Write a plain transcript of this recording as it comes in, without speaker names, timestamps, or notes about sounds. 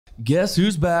Guess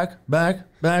who's back? Back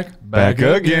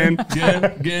again.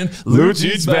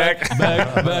 Lucic's back.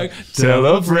 Back. Tell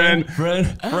a friend.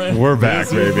 We're back,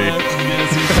 baby.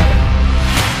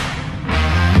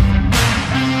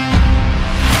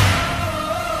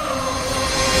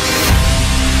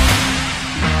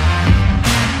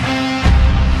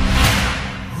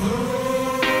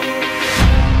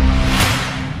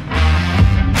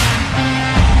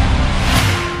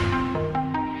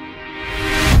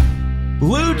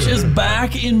 Luch is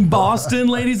back in Boston,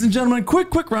 ladies and gentlemen.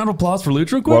 Quick round of applause for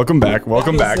Luch, real quick. Welcome back.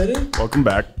 Welcome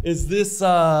back. Is this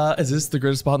the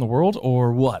greatest spot in the world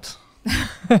or what?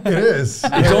 It is.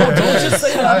 Don't just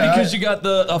say that because you got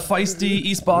a feisty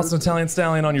East Boston Italian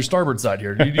stallion on your starboard side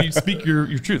here. You speak your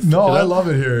truth. No, you know? I love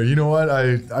it here. You know what?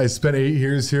 I spent 8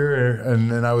 years here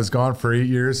and I was gone for 8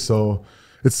 years. So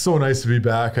it's so nice to be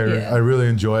back. I really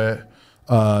enjoy it.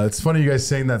 It's funny you guys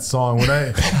saying that song. When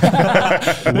I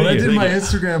did my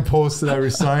Instagram post that I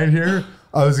resigned here,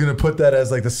 I was gonna put that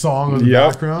as like the song of the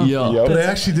background. But I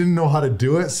actually didn't know how to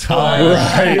do it, so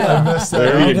I messed that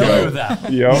up. There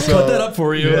you go. We'll cut that up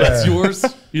for you. Yeah. That's yours.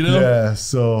 You know. Yeah.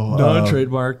 So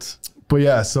trademarked. But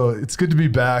yeah, so it's good to be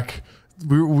back.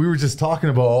 We were just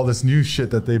talking about all this new shit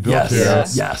that they built here.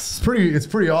 Yes. It's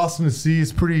pretty awesome to see.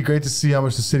 It's pretty great to see how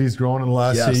much the city's grown in the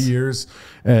last 8 years,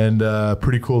 and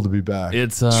pretty cool to be back.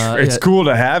 It's cool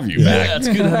to have you back. Yeah, it's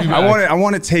good to have you back. I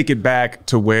want to take it back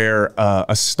to where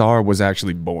a star was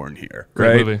actually born here.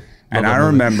 Great movie. And I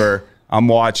remember I'm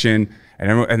watching.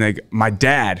 And my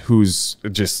dad, who's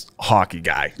just a hockey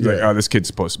guy, like, oh, this kid's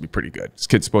supposed to be pretty good.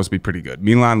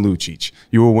 Milan Lucic.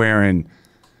 You were wearing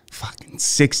fucking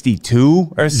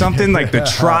 62 or something, like the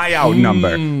tryout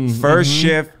number. First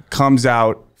shift, comes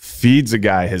out, feeds a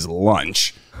guy his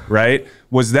lunch, right?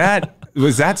 Was that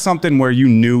something where you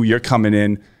knew you're coming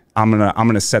in, I'm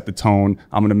gonna set the tone,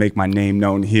 I'm gonna make my name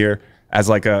known here as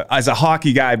a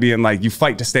hockey guy, being like, you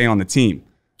fight to stay on the team?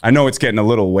 I know it's getting a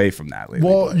little away from that lately.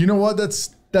 Well, you know what?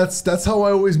 That's how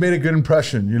I always made a good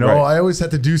impression. You know, I always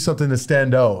had to do something to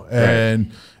stand out,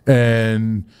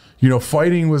 and you know,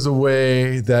 fighting was a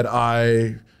way that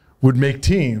I would make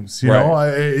teams. You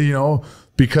know,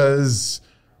 because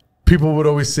people would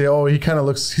always say, "Oh, he kind of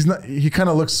looks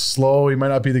slow. He might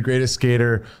not be the greatest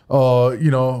skater. Oh, you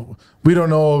know, we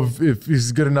don't know if he's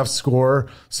a good enough scorer."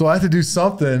 So I had to do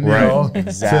something, you know,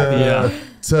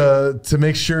 to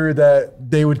make sure that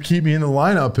they would keep me in the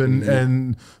lineup.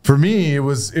 And for me, it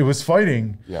was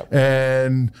fighting.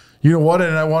 And you know what?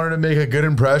 And I wanted to make a good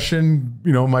impression.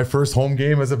 You know, my first home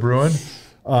game as a Bruin.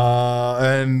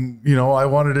 And you know, I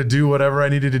wanted to do whatever I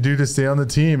needed to do to stay on the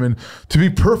team. And to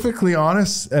be perfectly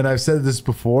honest, and I've said this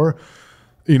before,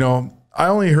 you know, I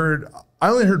only heard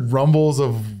rumbles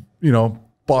of, you know,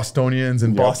 Bostonians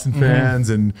and Boston fans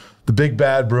and the big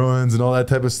bad Bruins and all that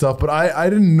type of stuff. But I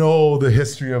didn't know the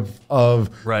history of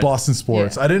Boston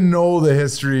sports. I didn't know the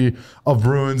history of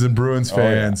Bruins and Bruins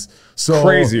fans. So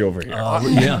crazy over here.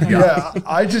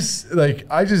 I just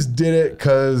did it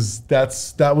because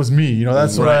that was me. You know,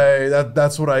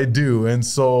 that's what I do. And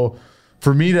so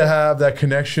for me to have that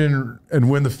connection and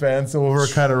win the fans over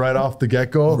kind of right off the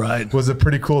get-go was a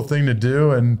pretty cool thing to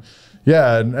do. And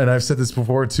yeah, and I've said this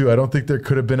before too, I don't think there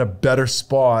could have been a better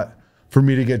spot for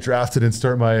me to get drafted and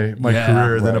start my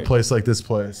career than a place like this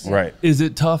place. Right. Is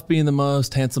it tough being the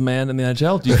most handsome man in the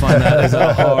NHL? Do you find that is it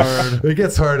hard? It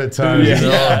gets hard at times.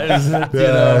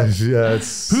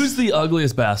 Who's the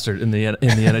ugliest bastard in the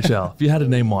NHL? If you had to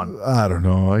name one. I don't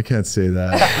know. I can't say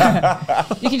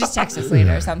that. You can just text us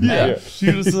later or something. No,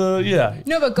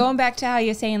 but going back to how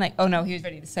you're saying, like, oh no, he was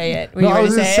ready to say it. Were you ready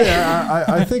to say it?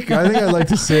 I think I'd like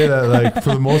to say that, like,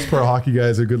 for the most part, hockey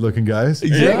guys are good-looking guys.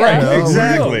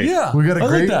 Exactly. We got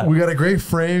a great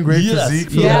frame, great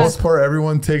physique. For the most part,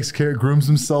 everyone takes care, grooms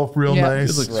himself real nice.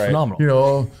 It looks phenomenal. You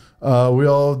know, we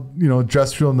all, you know,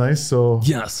 dress real nice. So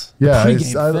fits.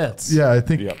 I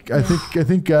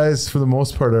think guys for the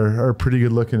most part are pretty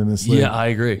good looking in this league. Yeah, I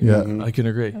agree. Yeah, I can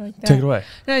agree. Take it away.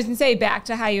 No, I was gonna say, back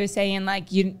to how you were saying, like,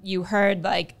 you heard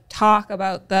like talk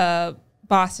about the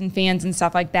Boston fans and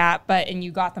stuff like that, and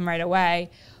you got them right away.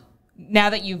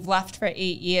 Now that you've left for 8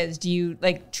 years, do you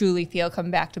like truly feel coming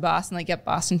back to Boston, like, yep,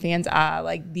 Boston fans are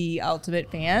like the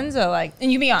ultimate fans, or like,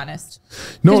 and you be honest?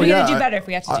 No, we're gonna do better if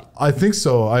we have to. I think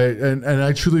so.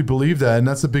 I truly believe that, and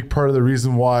that's a big part of the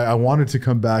reason why I wanted to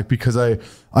come back, because I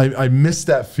missed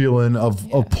that feeling of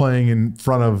playing in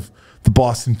front of the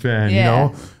Boston fan, you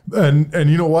know, and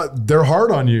you know what? They're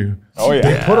hard on you. Oh yeah,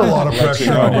 they put a lot of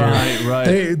pressure on you.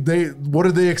 Right. They what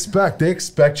do they expect? They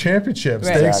expect championships.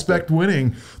 They expect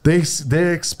winning. They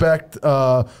expect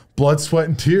blood, sweat,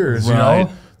 and tears. You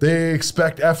know, they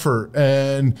expect effort.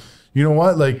 And you know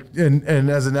what, like, and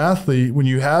as an athlete, when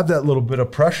you have that little bit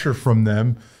of pressure from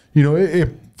them, you know, it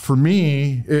for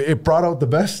me, it brought out the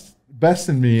best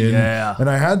in me, and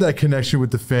I had that connection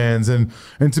with the fans, and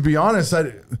to be honest,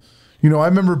 I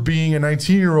remember being a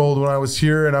 19-year-old when I was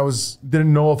here, and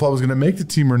didn't know if I was going to make the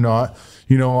team or not.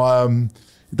 You know,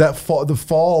 the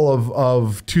fall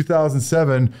of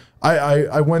 2007,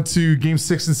 I went to Game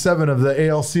 6 and 7 of the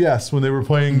ALCS when they were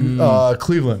playing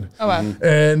Cleveland. Oh wow!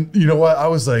 And you know what? I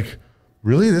was like,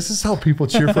 really? This is how people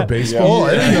cheer for baseball?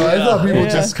 I didn't know. I thought people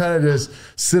just kind of just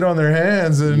sit on their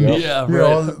hands and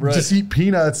just eat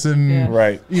peanuts and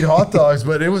eat hot dogs.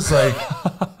 But it was like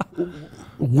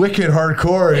wicked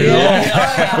hardcore, you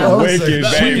know? Wicked,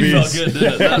 baby.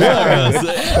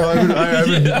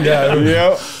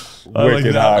 I like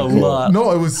that a lot.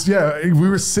 No, it was, we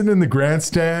were sitting in the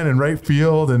grandstand and right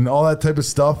field and all that type of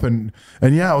stuff. And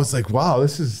I was like, wow,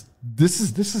 this is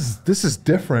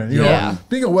different. You know,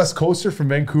 being a West Coaster from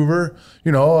Vancouver,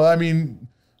 you know, I mean,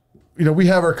 you know, we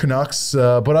have our Canucks,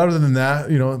 but other than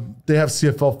that, you know, they have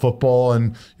CFL football,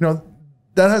 and you know,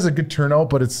 that has a good turnout,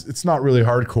 but it's not really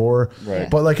hardcore. Right.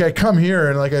 But like, I come here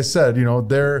and like I said, you know,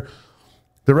 the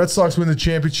Red Sox win the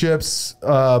championships.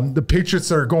 The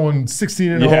Patriots are going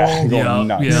 16-0. Going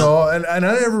nuts. You know, and I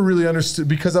never really understood,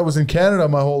 because I was in Canada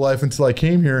my whole life until I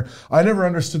came here. I never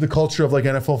understood the culture of like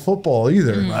NFL football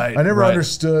either. Right, I never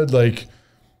understood, like,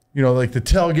 you know, like the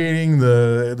tailgating,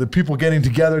 the people getting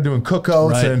together doing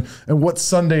cookouts, and what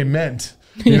Sunday meant.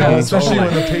 You know, especially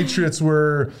when the Patriots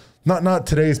were not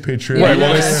today's Patriots. Right,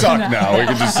 well, they suck now. We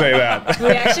can just say that. We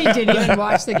actually didn't even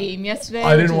watch the game yesterday.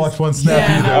 I didn't watch one snap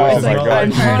either. No, Oh my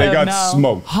God, they got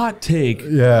smoked. Hot take.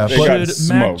 Yeah, They got Should Mac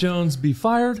smoked. Jones be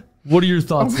fired? What are your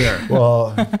thoughts there?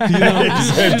 well, You know,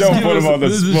 said don't put him on the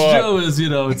this spot. show is, you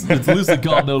know, it's loosely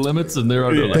called No Limits, and there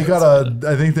are no limits.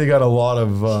 I think they got a lot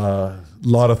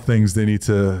of things they need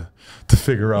to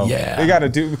figure out. Yeah. They got to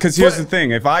do, because here's the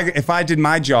thing: if I did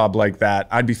my job like that,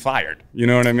 I'd be fired. You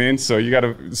know what I mean? So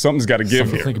something's got to give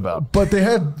Something to here. think about. But they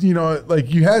had, you know, like,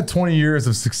 you had 20 years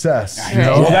of success. You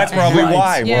know? Well, that's probably Right.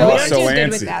 why Yeah, we're we all don't so do good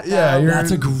with antsy. that. Yeah, Though.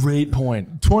 That's a great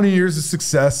point. 20 years of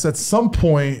success. At some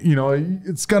point, you know,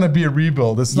 it's going to be a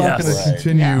rebuild. It's not Yes. going to Right.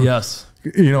 continue, Yes.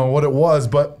 you know, what it was.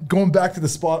 But going back to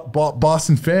the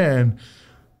Boston fan,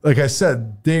 like I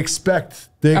said, they expect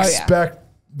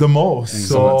the most.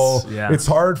 So Yeah. it's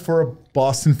hard for a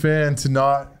Boston fan to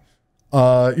not,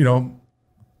 you know,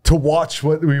 to watch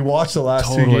what we watched the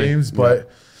last two Totally. games. But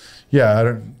I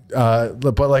don't.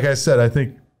 But like I said, I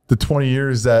think the 20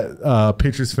 years that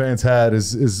Patriots fans had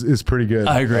is pretty good.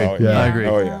 I agree. Oh, yeah. I agree.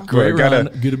 Oh, yeah. Great Gotta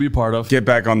run. Good to be a part of. get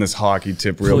back on this hockey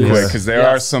tip real Please. quick, because there Yes.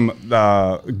 are some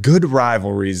good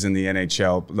rivalries in the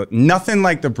NHL. Nothing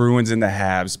like the Bruins and the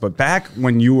Habs, but back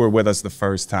when you were with us the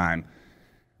first time,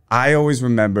 I always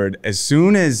remembered, as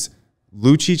soon as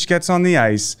Lucic gets on the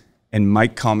ice and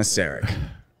Mike Komisarek,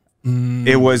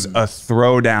 it was a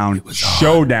throwdown,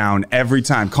 showdown every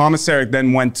time. Komisarek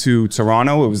then went to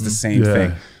Toronto. It was the same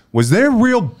thing. Was there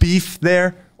real beef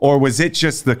there, or was it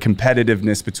just the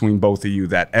competitiveness between both of you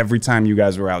that every time you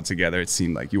guys were out together, it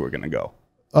seemed like you were going to go?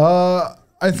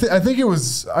 I think it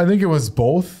was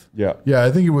both. Yeah. Yeah,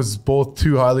 I think it was both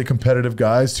two highly competitive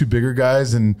guys, two bigger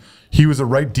guys, and he was a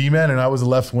right D-man and I was a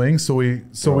left wing, so we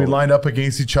lined up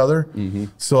against each other.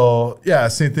 So yeah,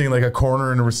 same thing, like a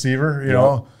corner and a receiver, you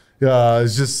know.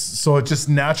 It's just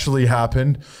naturally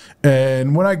happened.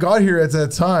 And when I got here at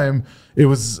that time, it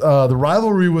was the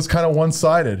rivalry was kind of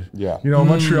one-sided. Yeah. You know,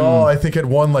 Montreal, I think, had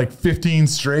won like 15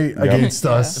 straight against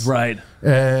us. Right.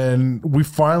 And we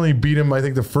finally beat him, I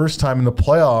think, the first time in the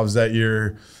playoffs that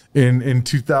year in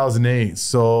 2008.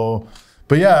 So,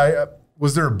 but yeah,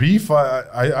 was there a beef?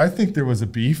 I think there was a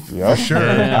beef, for sure.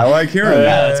 I like hearing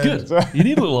that. That's good. You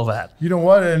need a little of that. You know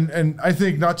what? And I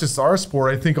think not just our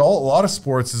sport, I think a lot of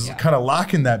sports is kind of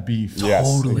lacking that beef. Yes.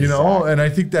 Totally. You know, and I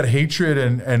think that hatred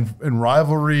and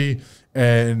rivalry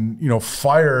and, you know,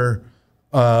 fire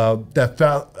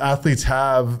that athletes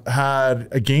have had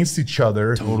against each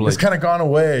other has kind of gone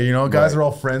away. You know, guys are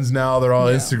all friends now. They're all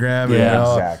Instagram and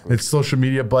exactly. it's social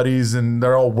media buddies, and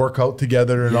they're all work out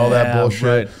together and all that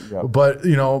bullshit. Right. But,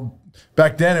 you know,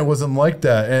 back then it wasn't like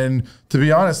that. And to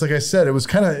be honest, like I said, it was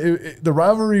kind of the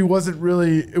rivalry wasn't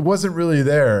really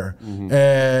there.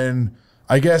 And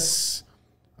I guess,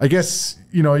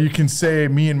 you know, you can say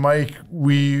me and Mike,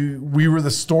 we were the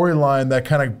storyline that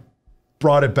kind of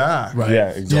brought it back. Right. Yeah,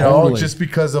 exactly. You know, Totally. just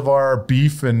because of our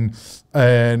beef,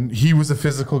 and he was a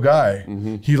physical guy.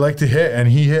 He liked to hit, and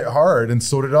he hit hard, and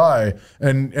so did I.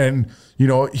 And you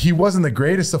know, he wasn't the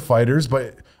greatest of fighters,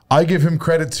 but I give him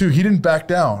credit too. He didn't back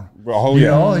down. Oh, you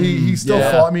yeah. know, he still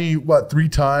fought me 3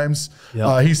 times.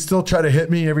 Yep. He still tried to hit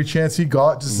me every chance he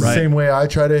got, just the same way I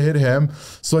try to hit him.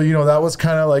 So you know, that was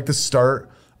kind of like the start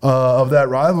of that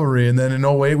rivalry. And then in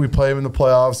 08 we played him in the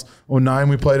playoffs. 09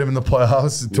 we played him in the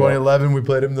playoffs. In 2011 we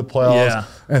played him in the playoffs. Yeah.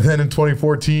 And then in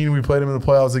 2014 we played him in the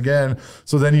playoffs again.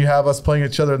 So then you have us playing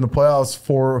each other in the playoffs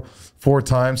four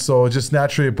times. So just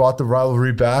naturally it brought the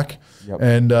rivalry back. Yep.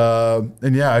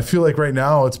 And yeah, I feel like right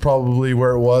now it's probably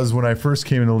where it was when I first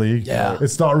came in the league. Yeah.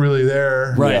 It's not really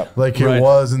there, Right. like it Right.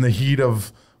 was in the heat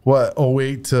of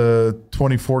 08 to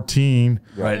 2014.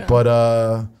 Right. But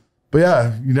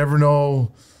yeah, you never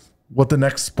know what the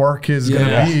next spark is going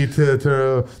to be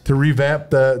to revamp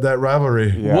that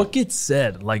rivalry. Yeah. What gets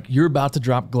said? Like, you're about to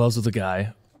drop gloves with a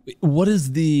guy. What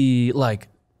is the like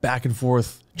back and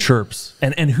forth chirps,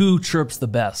 and who chirps the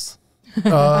best?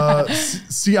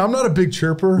 See, I'm not a big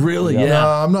chirper. Really? No,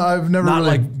 Yeah. I'm not. I've never Not really.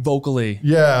 like vocally.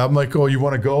 Yeah, I'm like, oh, you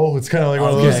want to go? It's kind of like one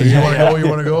of Okay, those things. yeah, You want to yeah. go? You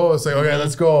want to go? It's like, okay,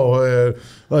 let's go.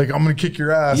 Like, I'm gonna kick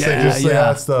your ass. Yeah, Like, just say yeah.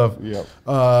 that stuff. Yep.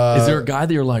 Is there a guy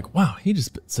that you're like, wow, he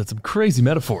just said some crazy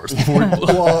metaphors before he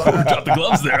dropped the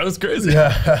gloves there? That was crazy.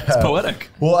 Yeah. It's poetic.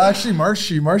 Well, actually,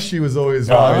 Marshy was always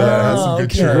one that had some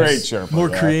good okay. chirps. Great chirper. More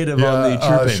yeah. creative on the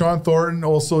chirping. Sean Thornton,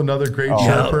 also another great Yeah.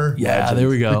 chirper. Yeah, there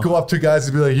we He'd go. go up to guys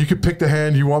and be like, you could pick the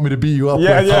hand you want me to beat you up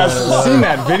Yeah, with. yeah. I've seen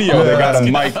that video. They got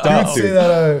him mic'd He would up. say dude.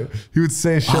 that. He would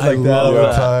say shit I like that all love the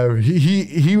that. time.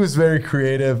 He was very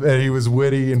creative and he was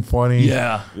witty and funny.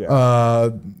 Yeah.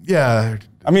 Yeah.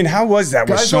 I mean, how was that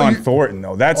with Guys, Sean you- Thornton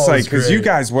though? That's Oh, like it's because you great.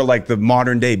 guys were like the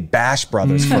modern day Bash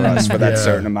Brothers for us for that Yeah.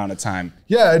 certain amount of time.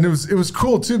 Yeah, and it was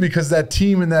cool too because that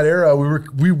team in that era,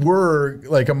 we were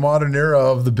like a modern era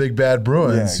of the big bad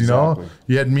Bruins. Yeah, You know, exactly.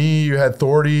 you had me, you had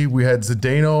Thordy, we had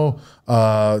Zdeno,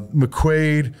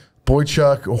 McQuaid,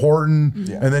 Boychuk, Horton,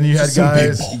 and then you had some big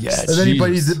guys. balls. Yeah, and then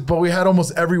jeez. but we had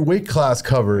almost every weight class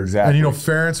covered. Exactly. And you know,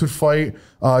 Ferentz would fight.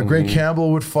 Greg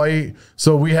Campbell would fight.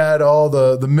 So we had all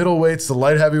the middleweights, the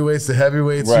light heavyweights, the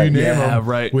heavyweights, Right. you name Yeah, them.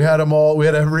 right. We had them all. We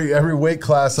had every weight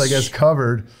class, I guess,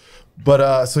 covered.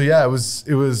 But so yeah, it was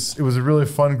a really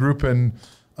fun group and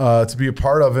to be a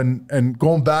part of, and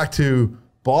going back to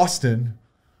Boston,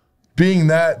 being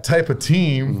that type of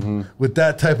team with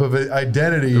that type of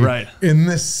identity Right. in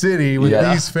this city with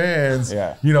Yeah. these fans,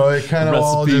 Yeah. you know, it kind of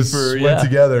all Recipe just for- went yeah.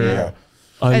 together. Yeah.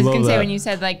 I was love gonna say that. when you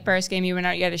said like first game you went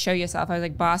out, you had to show yourself. I was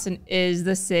like, Boston is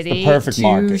the city perfect to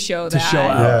market show to that. show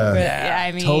out. Yeah. But, yeah,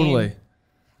 I mean, Totally.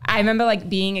 I remember like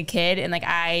being a kid and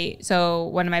like so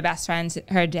one of my best friends,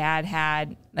 her dad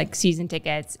had like season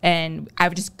tickets and I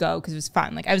would just go because it was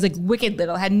fun. Like I was like wicked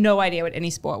little, had no idea what any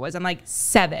sport was. I'm like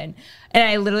 7. And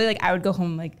I literally like, I would go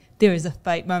home like, there was a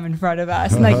fight mom in front of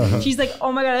us. And like, she's like,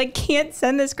 oh my God, I can't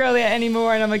send this girl there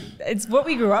anymore. And I'm like, it's what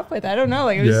we grew up with. I don't know.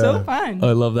 Like it was so Yeah. fun.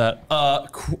 I love that.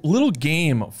 Little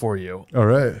game for you. All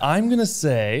right. I'm going to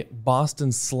say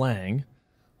Boston slang.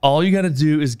 All you got to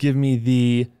do is give me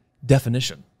the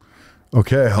definition.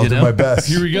 Okay, I'll You do know? my best.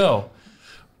 Here we go.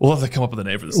 We'll have to come up with a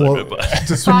name for this Well, segment. But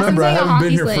just remember, I Boston's like a haven't been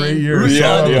hockey here for slang. 8 years.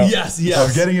 Yeah, so yeah. Yes.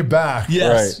 I'm getting it back.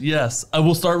 Yes, Right. yes. I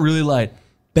will start really light.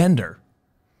 Bender.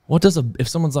 What does if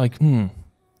someone's like,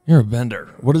 you're a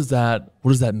bender. What does that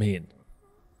mean?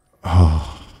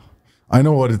 I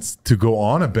know what it's to go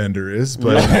on a bender is,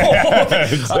 but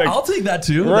It's like- I'll take that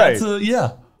too. Right. That's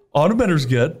yeah. On a bender's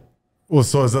good. well,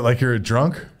 so is it like you're a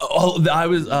drunk? Oh, I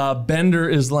was bender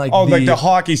is like oh, like the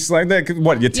hockey slang. Like,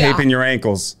 what? You're taping Yeah. your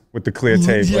ankles with the clear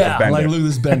tape. with a yeah, bender. like look at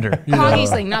this bender. You Hockey know?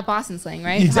 slang, not Boston slang,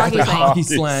 right? Exactly, Hockey slang. hockey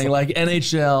slang, like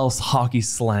NHL's hockey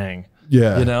slang.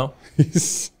 Yeah. You know,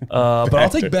 but I'll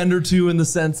take bender too in the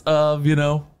sense of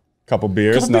Couple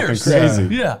beers, couple nothing beers.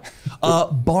 crazy. Yeah.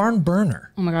 Barn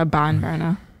burner. Oh my God, barn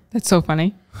burner. That's so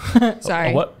funny.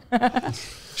 Sorry. What?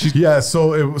 Yeah,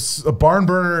 so it was a barn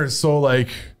burner. So like,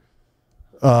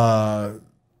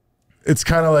 it's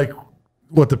kind of like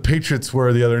what the Patriots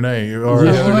were the other night or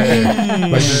the other day.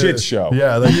 Like shit show.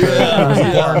 Yeah, like it was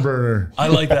a barn burner. I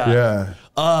like that.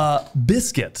 Yeah.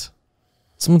 Biscuit.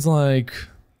 Someone's like,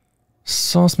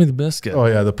 sauce me the biscuit. Oh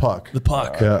yeah, the puck. The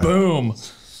puck. Yeah. Boom.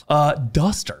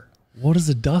 Duster. What is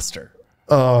a duster?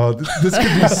 Oh, this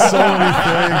could be so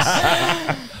many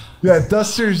things. Yeah,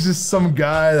 Duster is just some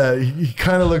guy that he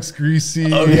kind of looks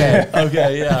greasy. Okay.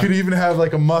 Okay. He Yeah. could even have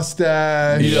like a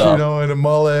mustache, Yeah. you know, and a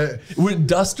mullet. Would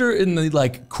Duster in the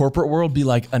like corporate world be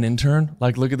like an intern?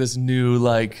 Like, look at this new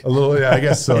like. A little, yeah, I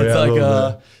guess so. It's Yeah, a like little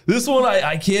bit. this one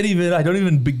I don't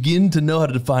even begin to know how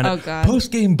to define Oh, it. God.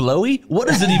 Post game blowy? What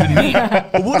does it even mean?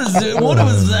 What is it? What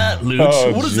was that, Luch?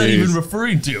 Oh, what is that geez. even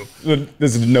referring to?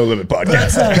 This is a no limit That podcast.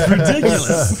 sounds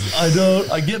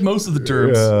ridiculous. I get most of the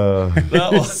terms.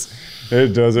 That was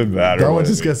It doesn't matter. That one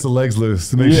just gets the legs loose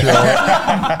to make sure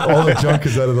all the junk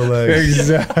is out of the legs.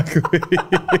 Exactly.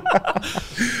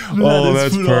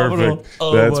 That's phenomenal. perfect.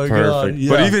 Oh That's my perfect. God, yeah.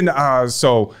 But even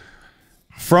so,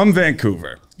 from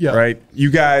Vancouver, Yeah. right?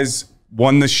 You guys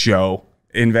won the show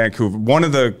in Vancouver. One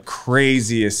of the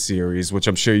craziest series, which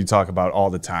I'm sure you talk about all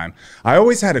the time. I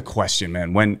always had a question,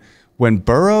 man. When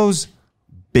Burrows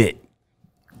bit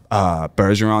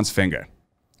Bergeron's finger,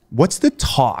 what's the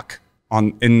talk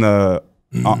on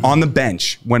the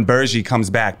bench when Bergie comes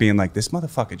back being like, this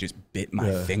motherfucker just bit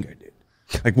my finger, dude?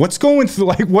 Like, what's going through?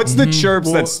 Like, what's the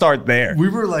chirps that start there? We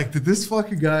were like, did this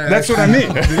fucking guy? That's what I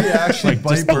mean. Did he actually Like,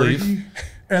 bite disbelief. Bergie?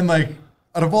 And like,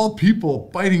 out of all people,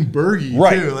 biting Bergie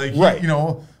Right, too. Like, right. you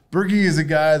know, Bergie is a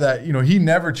guy that, you know, he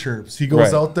never chirps. He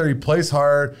goes Right. out there, he plays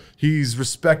hard. He's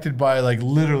respected by like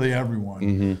literally everyone.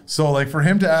 Mm-hmm. So like for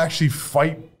him to actually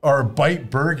fight or bite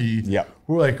Bergie, Yep.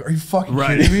 we're like, are you fucking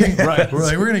Right. kidding me? Right. We're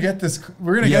like, we're gonna get this.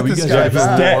 We're gonna get we this gotta guy get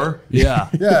back. dead. Yeah.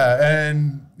 Yeah,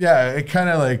 and yeah, it kind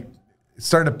of like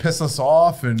started to piss us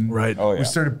off, and Right. Oh, yeah. we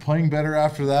started playing better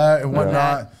after that and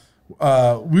whatnot.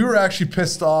 We were actually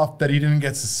pissed off that he didn't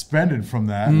get suspended from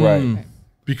that, Right.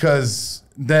 because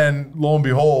then lo and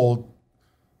behold,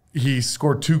 he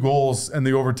scored 2 goals and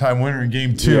the overtime winner in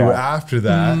game 2 Yeah. after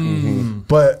that.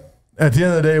 But at the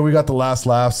end of the day, we got the last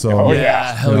laugh. So Oh, Yeah,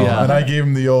 yeah. hell you know, yeah. and I gave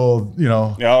him the old, you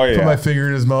know, Oh, yeah. put my finger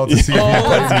in his mouth to see if he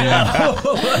bites me.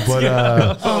 But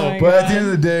my but at God. the end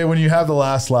of the day, when you have the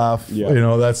last laugh, Yeah. you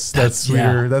know that's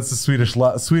sweeter. yeah. That's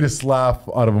the sweetest laugh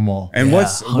out of them all. And Yeah,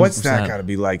 what's that 100%. got to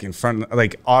be like in front?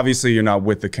 Like, obviously you're not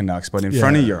with the Canucks, but in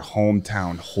front of your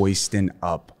hometown, hoisting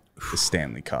up the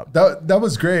Stanley Cup. That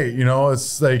was great. You know,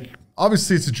 it's like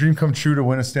obviously it's a dream come true to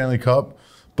win a Stanley Cup,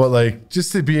 but like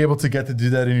just to be able to get to do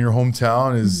that in your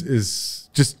hometown is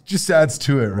just adds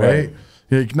to it, right?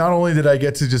 Like, not only did I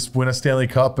get to just win a Stanley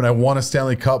Cup, and I won a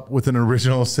Stanley Cup with an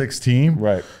original 6 team,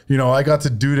 Right. You know, I got to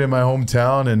do it in my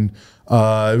hometown, and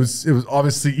it was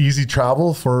obviously easy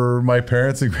travel for my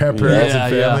parents and grandparents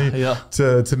and Yeah, family yeah.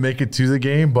 to make it to the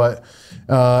game. But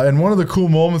and one of the cool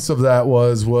moments of that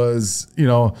was you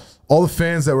know, all the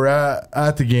fans that were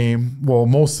at the game, well,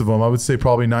 most of them, I would say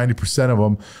probably 90% of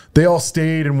them, they all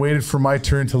stayed and waited for my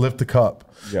turn to lift the cup.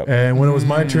 Yep. And when it was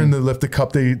my turn to lift the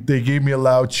cup, they gave me a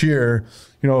loud cheer,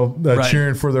 you know, Right.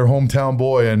 cheering for their hometown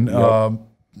boy. And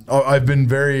I've been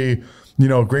very, you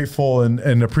know, grateful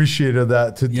and appreciative of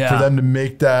that for them to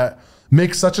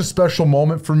make such a special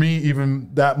moment for me, even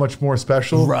that much more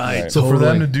special. Right. So for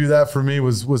them Totally. to do that for me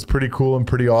was pretty cool and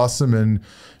pretty awesome. And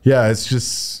yeah, it's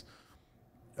just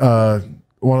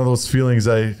one of those feelings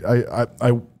I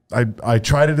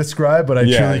try to describe, but I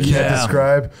truly can't Yeah.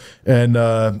 describe. And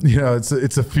you know,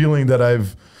 it's a feeling that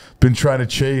I've been trying to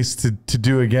chase to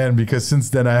do again, because since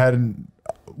then I hadn't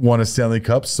won a Stanley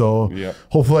Cup. So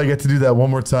hopefully I get to do that one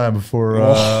more time before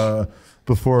my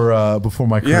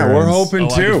career Yeah, we're ends. hoping Oh, I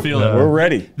can too. feel it. We're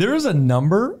ready. There is a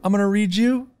number I'm going to read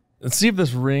you. Let's see if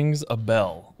this rings a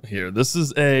bell here. This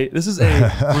is a receipt.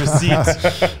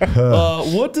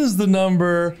 What does the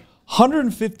number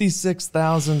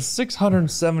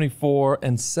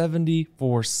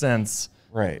 156,674.74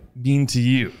 Right. mean to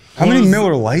you? How many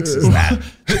Miller Lights is that?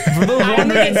 For those I don't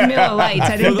think wondering, it's Miller Lights.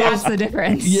 I think that's the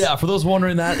difference. yeah, for those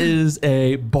wondering, that is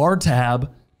a bar tab.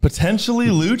 Potentially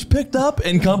Luch picked up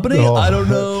and company. Oh. I don't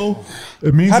know.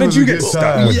 It means How it did was you a get good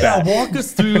stuck time. with Yeah, that? walk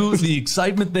us through the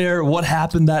excitement there. What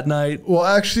happened that night? Well,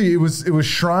 actually, it was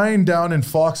Shrine down in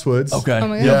Foxwoods. Okay. Oh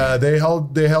my God. Yeah,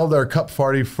 they held our cup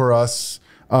party for us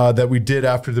that we did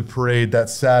after the parade that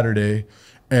Saturday,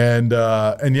 and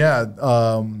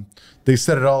they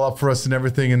set it all up for us and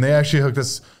everything, and they actually hooked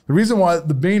us.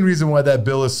 The main reason why that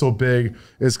bill is so big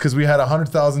is because we had a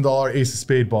 $100,000 Ace of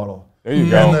Spade bottle. There you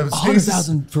And go. the Ace-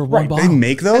 100,000 for one Right. bottle. They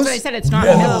make That's those? what I said. It's not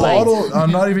and Miller the Lights. bottle,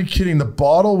 I'm not even kidding. The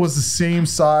bottle was the same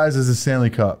size as a Stanley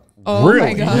Cup. Oh my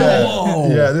Really? God.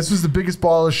 Yeah, this was the biggest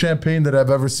bottle of champagne that I've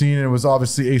ever seen, and it was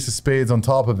obviously Ace of Spades on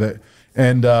top of it.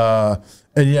 And yeah,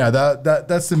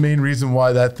 that's the main reason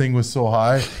why that thing was so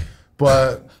high.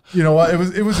 But you know what? It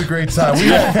was a great time. We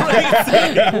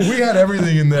had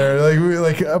everything in there.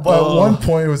 At one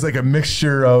point it was like a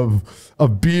mixture of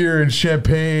beer and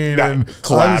champagne, That and I was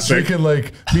classic.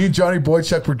 drinking me and Johnny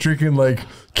Boychuk were drinking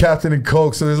Captain and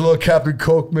Coke. So there's a little Captain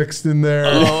Coke mixed in there.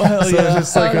 Oh, hell so yeah. it's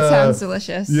just Oh, like it sounds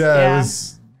delicious. yeah, it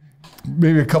was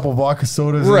maybe a couple vodka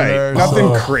sodas in Right. there.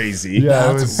 Nothing so- crazy.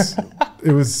 yeah,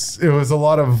 it was a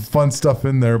lot of fun stuff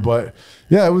in there, but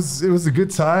yeah, it was a good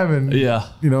time, and Yeah.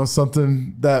 you know,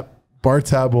 something that bar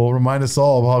tab will remind us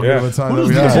all of how good of a time that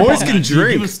we The had. boys can Did you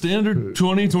drink. give a standard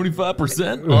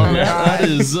 20-25% on that? That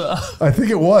is I think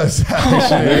it was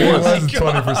actually. It was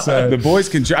 20%. The boys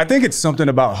can. I think it's something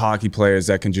about hockey players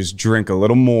that can just drink a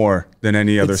little more than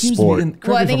any other sport.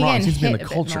 Well, I think I'm wrong, you're it seems to be in the getting hit a bit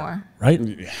culture, more. right?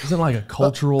 Isn't it like a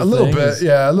cultural A little thing? bit,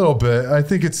 yeah, a little bit. I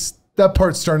think it's that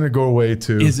part's starting to go away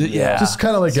too. Is it? Yeah. Just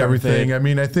kind of like Starting to everything. fade. I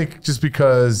mean, I think just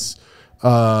because,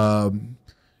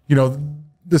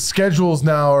 the schedules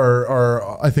now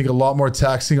are I think a lot more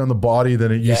taxing on the body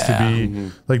than it used to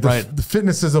be. Like the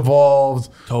fitness has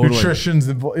evolved, Totally. nutrition's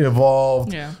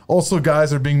evolved. Yeah. Also,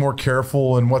 guys are being more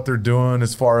careful in what they're doing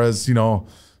as far as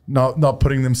not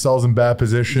putting themselves in bad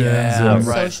positions. Yeah, and,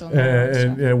 right. Social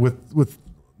media and with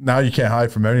now you can't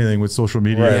hide from anything with social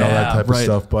media and all that Yeah, type right. of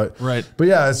stuff. But Right. but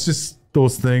yeah, it's just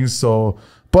those things. So,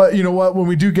 but you know what? When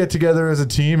we do get together as a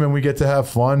team and we get to have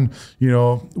fun,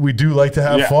 we do like to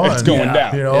have Yeah, fun. it's going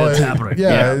down. It's happening.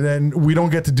 Yeah, and we don't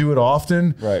get to do it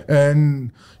often. Right.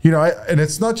 And and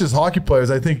it's not just hockey players.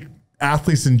 I think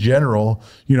athletes in general.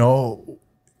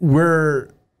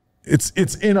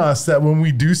 It's in us that when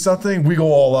we do something, we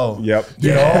go all out. Yep.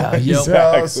 Yeah, yep.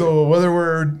 Exactly. So whether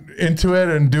we're into it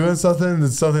and doing something,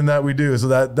 it's something that we do. So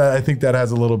that I think that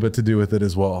has a little bit to do with it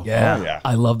as well. Yeah, Oh, yeah.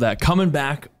 I love that. Coming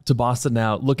back to Boston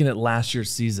now, looking at last year's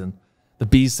season, the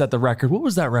Bees set the record. What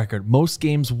was that record? Most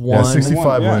games won. Yeah,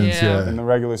 65 Yeah. wins. Yeah. In the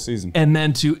regular season. And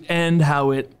then to end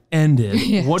how it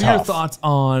ended, what are your Tough. thoughts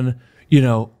on,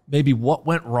 maybe what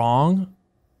went wrong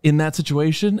in that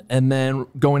situation? And then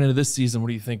going into this season, what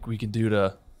do you think we can do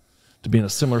to be in a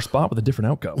similar spot with a different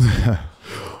outcome?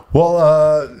 Well,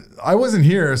 I wasn't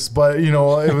here, but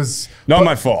it was Not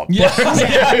my fault. Yeah.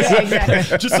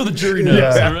 exactly. Just so the jury knows.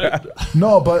 Yeah. Right?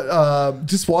 no, but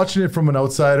just watching it from an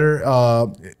outsider,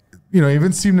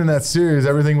 even seemed in that series,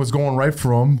 everything was going right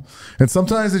for him, and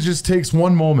sometimes it just takes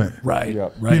one moment, Right.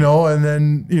 Yep. Right. and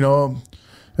then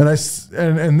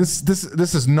and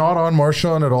this is not on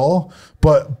Marchand at all,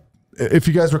 but if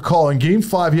you guys recall, in Game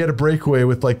 5 he had a breakaway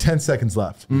with like 10 seconds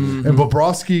left, and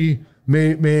Bobrovsky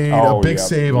made a big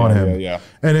save on him, Yeah.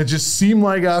 and it just seemed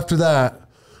like after that,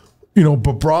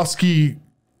 Bobrovsky.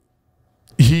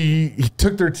 He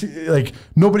took their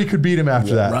nobody could beat him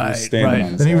after that. Right. Standing Right.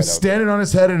 on his And he head was out standing on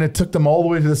his head, and it took them all the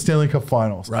way to the Stanley Cup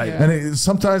Finals. Right. Yeah. And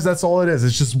sometimes that's all it is.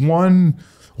 It's just one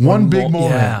big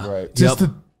moment, yeah. Right. just Yep.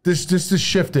 just to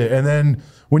shift it. And then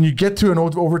when you get to an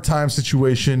overtime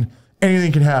situation,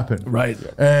 anything can happen. Right.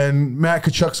 And Matt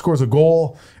Tkachuk scores a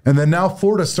goal, and then now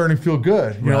Florida's starting to feel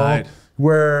good. You Right. know,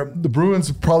 where the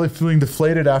Bruins are probably feeling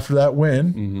deflated after that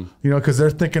win. Because they're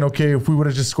thinking, okay, if we would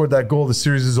have just scored that goal, the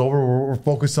series is over. We're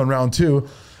focused on round 2.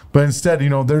 But instead,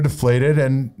 they're deflated,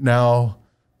 and now,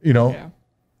 the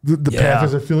Yeah.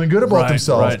 Panthers are feeling good about Right,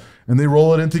 themselves. right. And they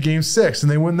roll it into Game 6,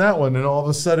 and they win that one. And all of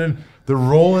a sudden, they're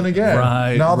rolling again.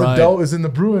 Right, Now the right. doubt is in the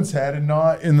Bruins' head and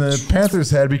not in the Panthers'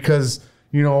 head because,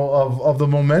 of the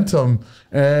momentum.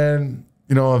 And,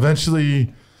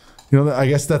 eventually, I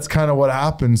guess that's kind of what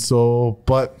happened. So,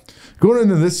 but going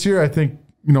into this year, I think,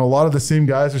 a lot of the same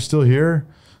guys are still here.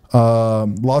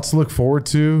 Lots to look forward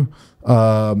to.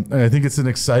 And I think it's an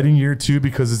exciting year too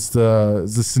because it's the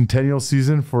centennial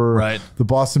season for Right. the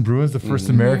Boston Bruins, the first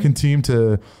American team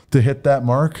to hit that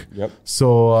mark. Yep.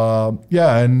 So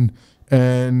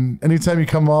and anytime you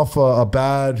come off a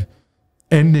bad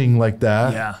ending like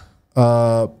that,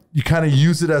 Yeah. you kind of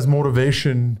use it as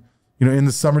motivation, in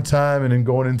the summertime and then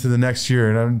going into the next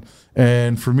year.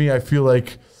 And for me, I feel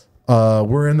like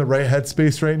we're in the right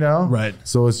headspace right now. Right.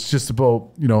 So it's just about,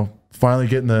 finally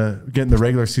getting the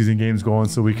regular season games going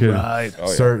so we could Right.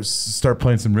 start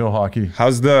playing some real hockey.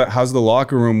 How's the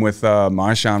locker room with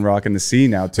Marchand rocking the C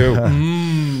now too?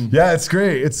 Yeah, it's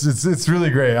great. It's really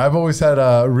great. I've always had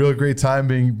a real great time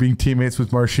being teammates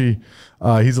with Marshy.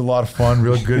 He's a lot of fun,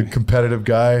 real good competitive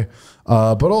guy.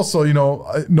 But also,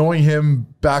 knowing him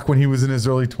back when he was in his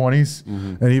early 20s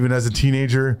and even as a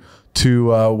teenager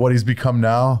to what he's become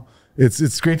now,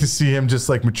 it's great to see him just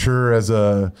like mature as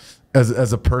a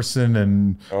person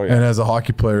and as a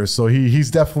hockey player. So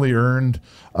he's definitely earned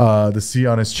the C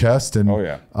on his chest, and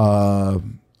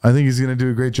I think he's going to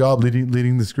do a great job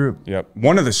leading this group. Yep.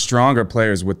 One of the stronger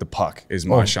players with the puck is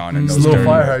Marchand. in he's those a little dirty-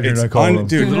 fire hydrant, it's I call him.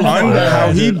 Dude, Little fire how he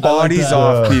hydrant. I like bodies that.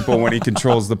 off people when he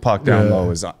controls the puck down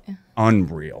low is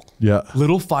unreal. Yeah.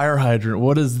 Little fire hydrant.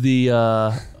 What is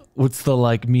the what's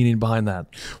the meaning behind that?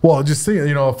 Well, just think,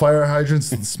 a fire hydrant's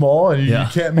small and you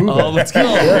can't move Oh, it. let's go.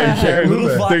 Yeah, you can't move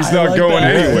it. Thing's not going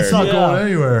anywhere. It's not Yeah. going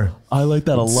anywhere. I like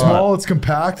that a lot. Small, it's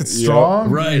compact, it's strong.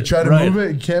 Right, You try to right. move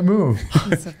it, you can't move.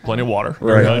 Plenty of water.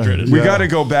 Right. Very hydrated. We Yeah. got to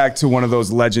go back to one of those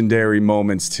legendary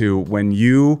moments too, when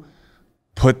you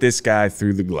put this guy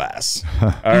through the glass.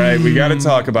 All right, we got to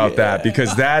talk about that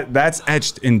because that's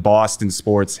etched in Boston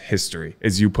sports history,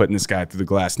 is you putting this guy through the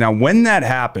glass. Now, when that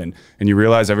happened and you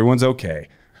realize everyone's okay,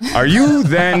 are you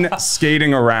then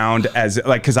skating around as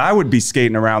like, because I would be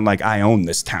skating around like I own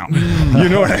this town. You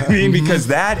know what I mean? Because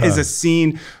that is a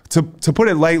scene, to put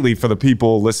it lightly for the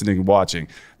people listening and watching,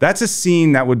 that's a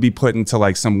scene that would be put into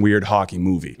like some weird hockey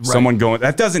movie. Right. Someone going,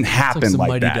 that doesn't happen like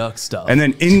Mighty that. Duck stuff. And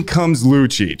then in comes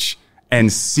Lucic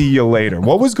and see you later.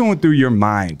 What was going through your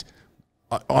mind?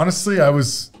 Honestly, I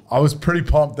was pretty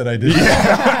pumped that I did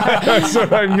that. That's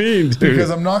what I mean, dude. Because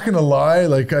I'm not going to lie,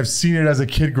 like I've seen it as a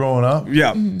kid growing up.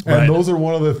 Yeah. And those are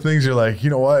one of the things you're like, you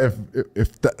know what,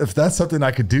 if that's something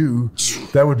I could do,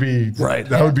 that would be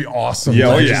would be awesome.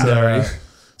 Yeah,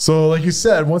 So like you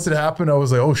said, once it happened, I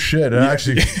was like, oh shit, it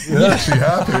actually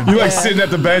happened. You're like sitting at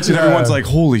the bench and everyone's like,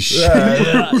 holy shit.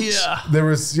 There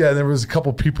was a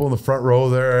couple people in the front row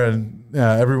there, and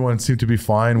everyone seemed to be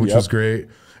fine, which was great.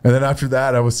 And then after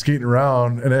that, I was skating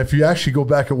around, and if you actually go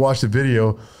back and watch the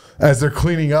video, as they're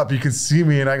cleaning up, you can see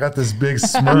me, and I got this big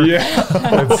smirk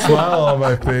and smile on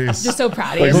my face. Just so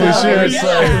proud of Like,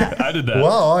 yourself. I did that.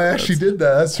 Wow, I actually did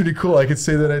that. That's pretty cool. I could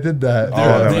say that I did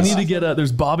that. They need to get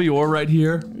there's Bobby Orr right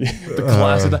here. The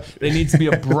class of that. There needs to be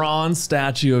a bronze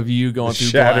statue of you going through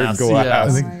Shattered glass. Yeah. I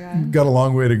think got a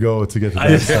long way to go to get to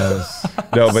that size.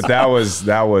 No, but that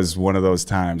was one of those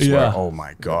times where, oh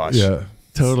my gosh. Yeah.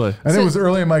 Totally. And it was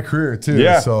early in my career too.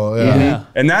 Yeah. So Yeah.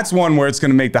 And that's one where it's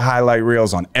going to make the highlight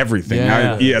reels on everything. Yeah.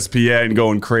 Now ESPN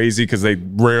going crazy because they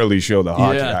rarely show the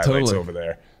hockey highlights over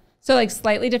there. So like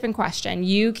slightly different question.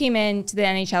 You came into the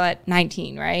NHL at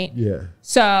 19, right? Yeah.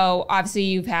 So obviously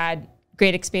you've had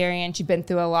great experience. You've been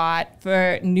through a lot.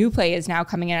 For new players now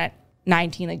coming in at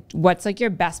 19, like what's like your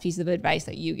best piece of advice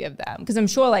that you give them? Because I'm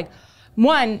sure like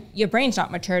one, your brain's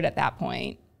not matured at that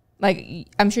point. Like,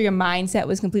 I'm sure your mindset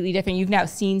was completely different. You've now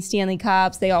seen Stanley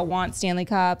Cups. They all want Stanley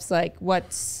Cups. Like,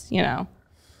 what's, you know?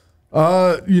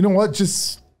 You know what?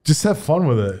 Just have fun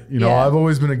with it. You know, I've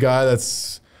always been a guy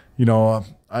that's, you know,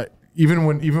 even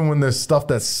when there's stuff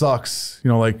that sucks, you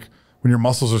know, like when your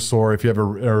muscles are sore, if you have a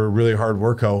really hard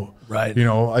workout, right? You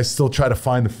know, I still try to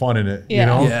find the fun in it. Yeah. You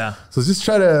know? Yeah. So just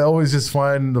try to always just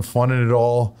find the fun in it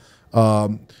all.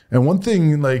 And one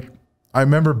thing, like, I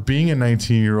remember being a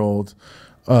 19-year-old.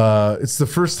 It's the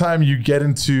first time you get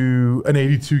into an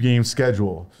 82 game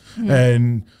schedule,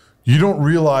 and you don't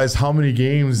realize how many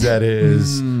games that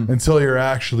is until you're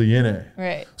actually in it.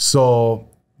 Right. So,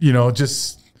 you know,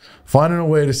 just finding a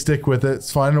way to stick with it,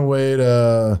 finding a way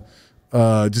to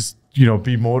just, you know,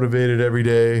 be motivated every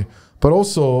day, but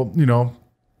also, you know,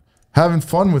 having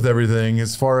fun with everything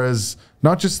as far as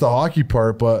not just the hockey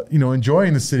part, but, you know,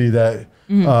 enjoying the city that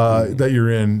you're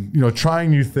in, you know, trying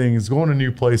new things, going to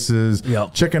new places,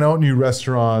 checking out new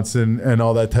restaurants and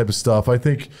all that type of stuff. I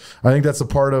think that's a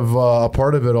part of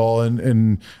it all,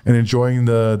 and enjoying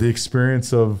the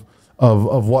experience of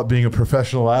what being a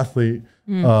professional athlete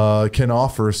can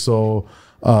offer. So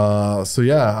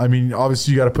yeah, I mean,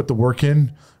 obviously you got to put the work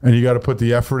in and you got to put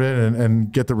the effort in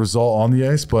and get the result on the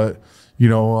ice, but you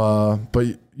know, but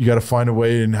you got to find a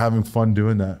way in having fun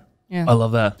doing that. Yeah. I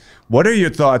love that. What are your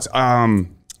thoughts?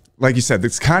 Like you said,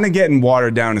 it's kind of getting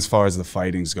watered down as far as the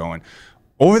fighting's going.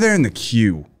 Over there in the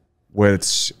queue, where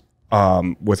it's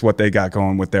with what they got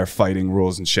going with their fighting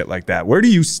rules and shit like that, where do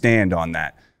you stand on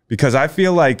that? Because I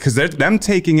feel like, because them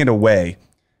taking it away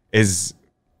is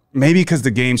maybe because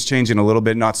the game's changing a little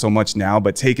bit, not so much now,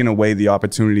 but taking away the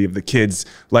opportunity of the kids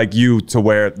like you to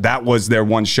where that was their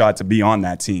one shot to be on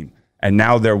that team. And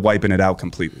now they're wiping it out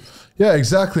completely. Yeah,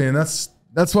 exactly. And that's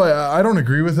why I don't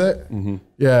agree with it.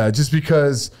 Yeah, just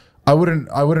because I would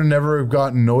have never have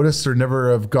gotten noticed or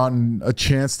never have gotten a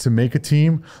chance to make a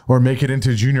team or make it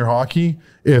into junior hockey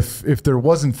if there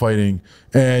wasn't fighting.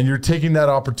 And you're taking that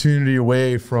opportunity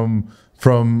away from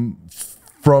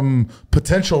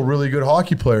potential really good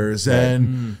hockey players.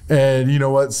 And you know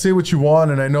what, say what you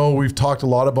want, and I know we've talked a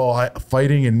lot about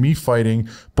fighting and me fighting,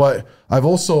 but I've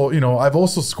also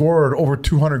scored over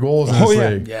 200 goals in this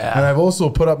league. Yeah. And I've also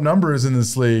put up numbers in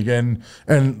this league, and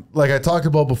like I talked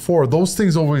about before, those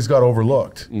things always got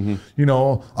overlooked. You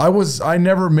know, I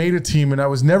never made a team, and I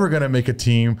was never going to make a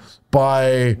team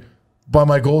by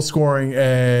my goal scoring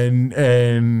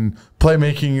and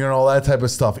playmaking and all that type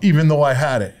of stuff, even though I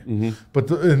had it. But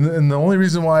the only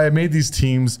reason why I made these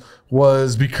teams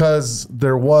was because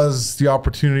there was the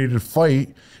opportunity to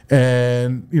fight.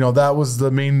 And, you know, that was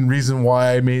the main reason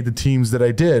why I made the teams that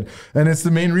I did. And it's the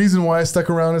main reason why I stuck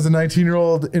around as a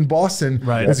 19-year-old in Boston.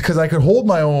 Right. It's because I could hold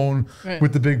my own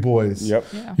with the big boys. Yep.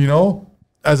 You know,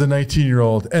 as a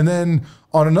 19-year-old. And then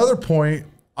on another point,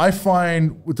 I find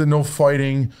with the no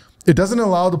fighting, it doesn't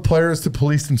allow the players to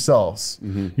police themselves,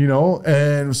 you know?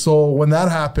 And so when that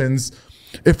happens,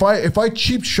 if I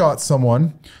cheap shot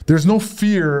someone, there's no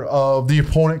fear of the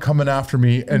opponent coming after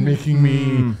me and making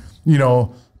me, you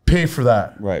know, pay for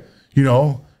that. Right. You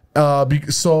know?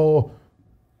 So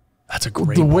That's a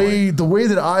great the point. way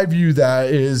that I view that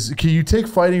is, okay, you take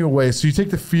fighting away, so you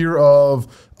take the fear of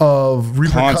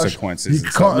Consequences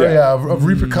and stuff, of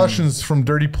repercussions from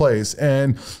dirty plays.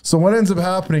 And so what ends up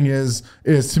happening is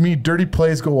to me, dirty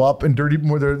plays go up, and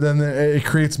then it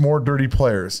creates more dirty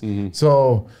players.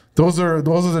 So those are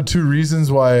the two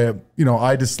reasons why, you know,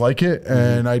 I dislike it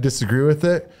and I disagree with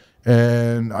it,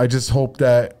 and I just hope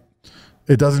that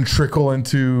it doesn't trickle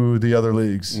into the other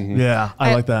leagues. Yeah,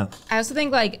 I like that. I also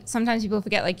think like sometimes people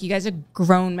forget like you guys are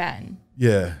grown men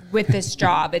Yeah. with this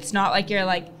job. It's not like you're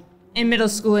like in middle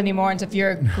school anymore. And so if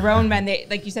you're a grown man,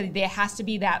 like you said, there has to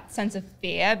be that sense of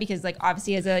fear because like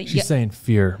obviously as a She's saying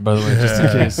fear, by the way, just in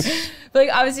case. but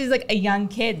like obviously as like a young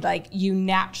kid, like you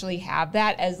naturally have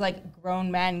that. As like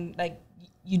grown men, like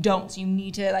you don't. So you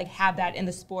need to like have that in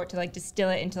the sport to like distill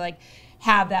it into like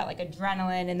have that like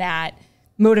adrenaline and that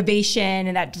motivation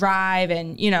and that drive.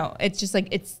 And you know, it's just like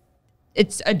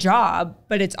it's a job,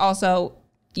 but it's also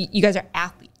you guys are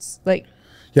athletes. Like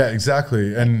Yeah,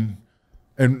 exactly. And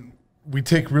we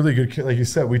take really good care, like you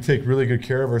said, we take really good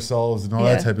care of ourselves and all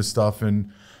that type of stuff.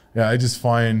 And yeah, I just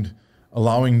find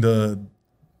allowing the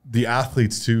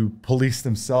athletes to police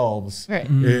themselves, Right.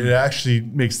 it actually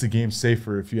makes the game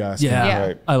safer, if you ask me. Yeah, Yeah.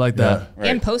 Right. I like that.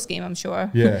 and post game, I'm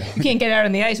sure. Yeah. You can't get out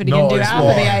on the ice. What are you No, gonna do it's after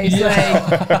not. the ice?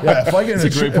 Like, Yeah, if I get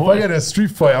in a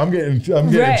street fight, I'm getting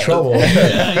in Right. trouble.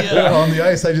 On the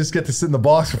ice, I just get to sit in the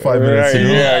box for 5 minutes. Right, You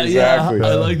know? yeah, exactly.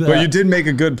 I like that. But you did make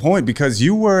a good point because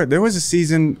there was a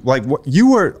season like you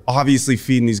were obviously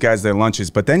feeding these guys their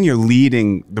lunches, but then you're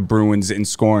leading the Bruins in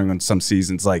scoring on some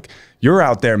seasons. Like you're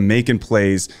out there making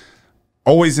plays,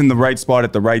 always in the right spot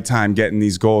at the right time, getting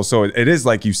these goals. So it is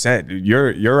like you said,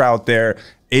 you're out there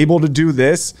able to do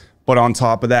this, but on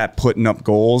top of that, putting up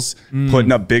goals,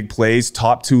 putting up big plays,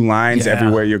 top two lines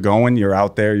everywhere you're going. You're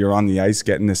out there, you're on the ice,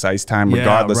 getting this ice time,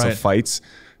 regardless of fights.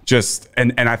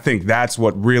 And I think that's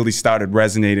what really started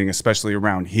resonating, especially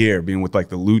around here, being with like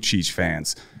the Lucic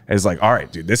fans. Is like, all right,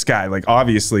 dude, this guy, like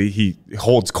obviously he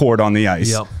holds court on the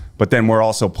ice, but then we're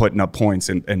also putting up points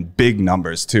and big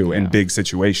numbers too, in big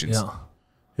situations.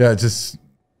 Yeah,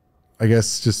 I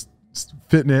guess just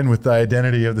fitting in with the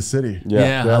identity of the city.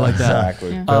 Yeah, I like that.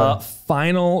 Exactly.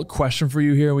 Final question for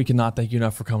you here. We cannot thank you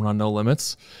enough for coming on No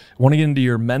Limits. I want to get into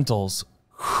your mentals.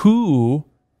 Who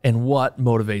and what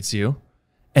motivates you?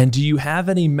 And do you have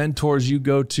any mentors you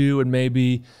go to and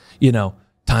maybe, you know,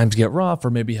 times get rough or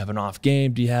maybe you have an off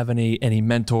game? Do you have any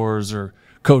mentors or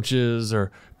coaches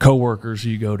or coworkers who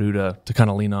you go to kind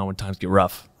of lean on when times get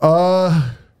rough?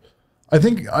 I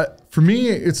think for me,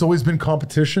 it's always been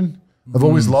competition. I've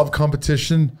always loved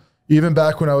competition. Even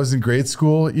back when I was in grade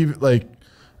school, and I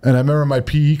remember my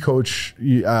PE coach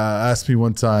asked me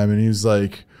one time, and he was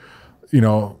like, you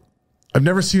know, I've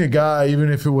never seen a guy, even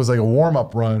if it was like a warm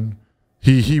up run,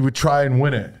 he would try and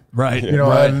win it. Right. You know,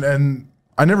 and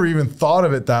I never even thought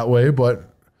of it that way, but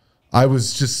I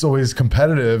was just always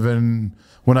competitive. And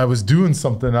when I was doing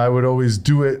something, I would always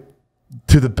do it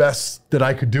to the best that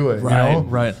I could do it. Right, you know?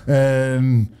 right.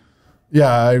 And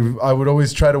yeah, I would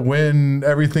always try to win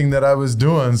everything that I was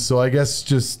doing. So I guess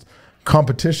just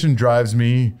competition drives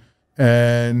me,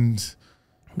 and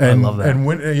I love that.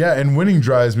 And winning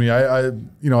drives me. I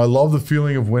love the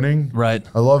feeling of winning. Right.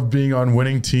 I love being on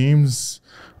winning teams.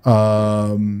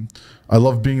 I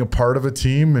love being a part of a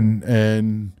team,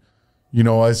 and you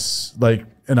know,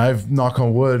 I've knock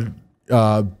on wood,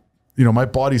 you know, my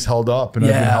body's held up and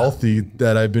I've been healthy,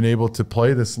 that I've been able to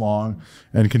play this long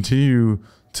and continue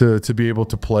to be able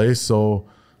to play. So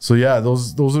yeah,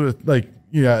 those are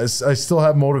I still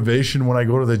have motivation when I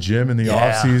go to the gym in the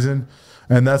off season.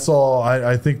 And that's all.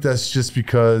 I think that's just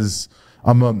because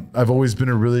I've always been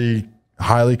a really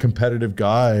highly competitive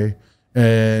guy.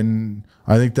 And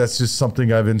I think that's just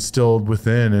something I've instilled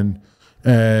within.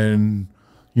 And,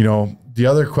 you know, the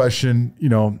other question, you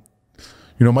know,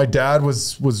 my dad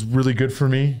was really good for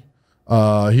me.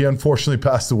 He unfortunately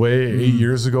passed away 8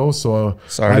 years ago. So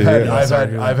I've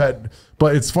had,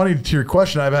 but it's funny to your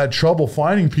question. I've had trouble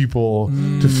finding people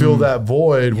to fill that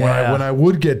void when I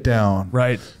would get down.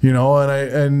 Right. You know,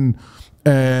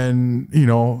 and you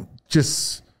know,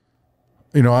 just,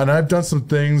 you know, and I've done some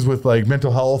things with like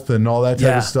mental health and all that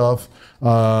type of stuff.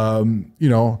 You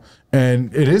know,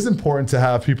 and it is important to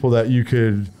have people that you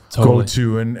could go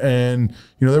to. And,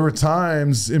 you know, there were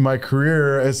times in my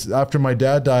career after my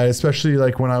dad died, especially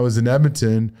like when I was in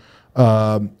Edmonton,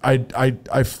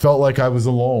 I felt like I was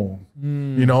alone,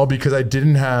 you know, because I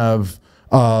didn't have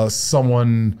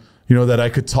someone, you know, that I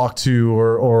could talk to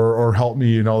or help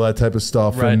me and all that type of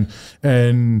stuff. Right.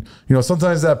 And, you know,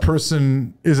 sometimes that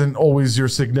person isn't always your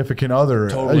significant other,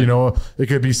 Totally. you know, it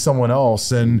could be someone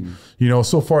else. And, you know,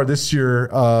 so far this year,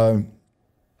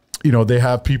 you know, they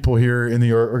have people here in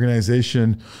the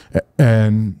organization,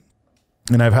 and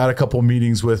I've had a couple of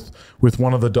meetings with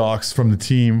one of the docs from the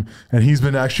team, and he's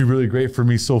been actually really great for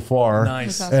me so far.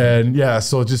 Nice. That's awesome. And yeah,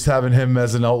 so just having him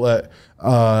as an outlet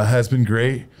has been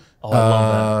great. Oh, I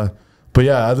love that. But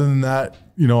yeah, other than that,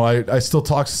 you know, I still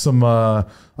talk to some.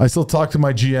 I still talk to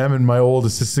my GM and my old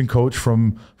assistant coach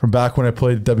from back when I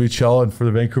played WHL and for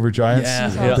the Vancouver Giants. Yeah,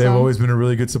 That's yeah. They've awesome. always been a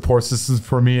really good support system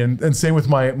for me, and same with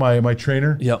my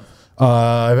trainer. Yep.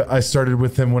 I started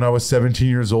with him when I was 17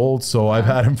 years old, so I've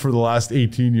had him for the last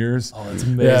 18 years. Oh, that's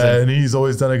amazing. Yeah, and he's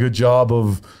always done a good job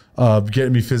of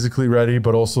getting me physically ready,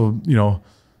 but also, you know,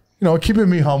 keeping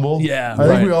me humble. Yeah, I think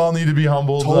right. we all need to be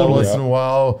humbled Totally. once in a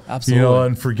while. Absolutely. You know,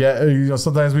 and forget. You know,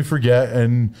 sometimes we forget,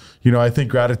 and you know, I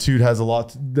think gratitude has a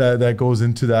lot that goes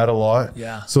into that a lot.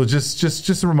 Yeah. So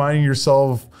just reminding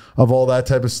yourself of all that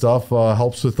type of stuff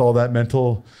helps with all that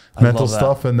mental love that.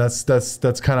 stuff, and that's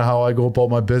kind of how I go about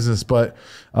my business. But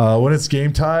when it's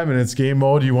game time and it's game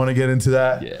mode, you want to get into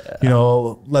that, Yeah. you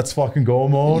know, let's fucking go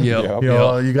mode. Yep. You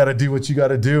know, you got to do what you got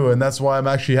to do, and that's why I'm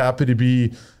actually happy to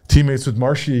be teammates with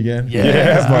Marshy again.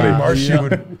 Yeah, buddy. buddy.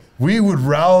 Marshy we would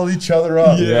rowel each other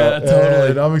up. Yeah, totally.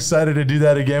 And I'm excited to do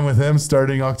that again with him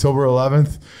starting October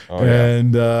 11th,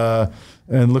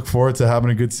 and look forward to having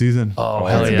a good season. Oh,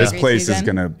 hell yeah. This Great place is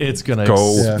season. gonna It's gonna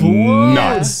go explode.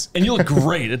 nuts. And you look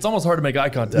great. It's almost hard to make eye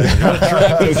contact.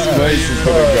 This place is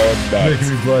gonna go nuts.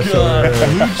 Making me blush God, over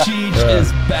here. Lucic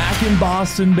is back in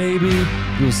Boston, baby.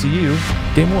 We'll see you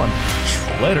game 1.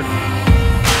 Later.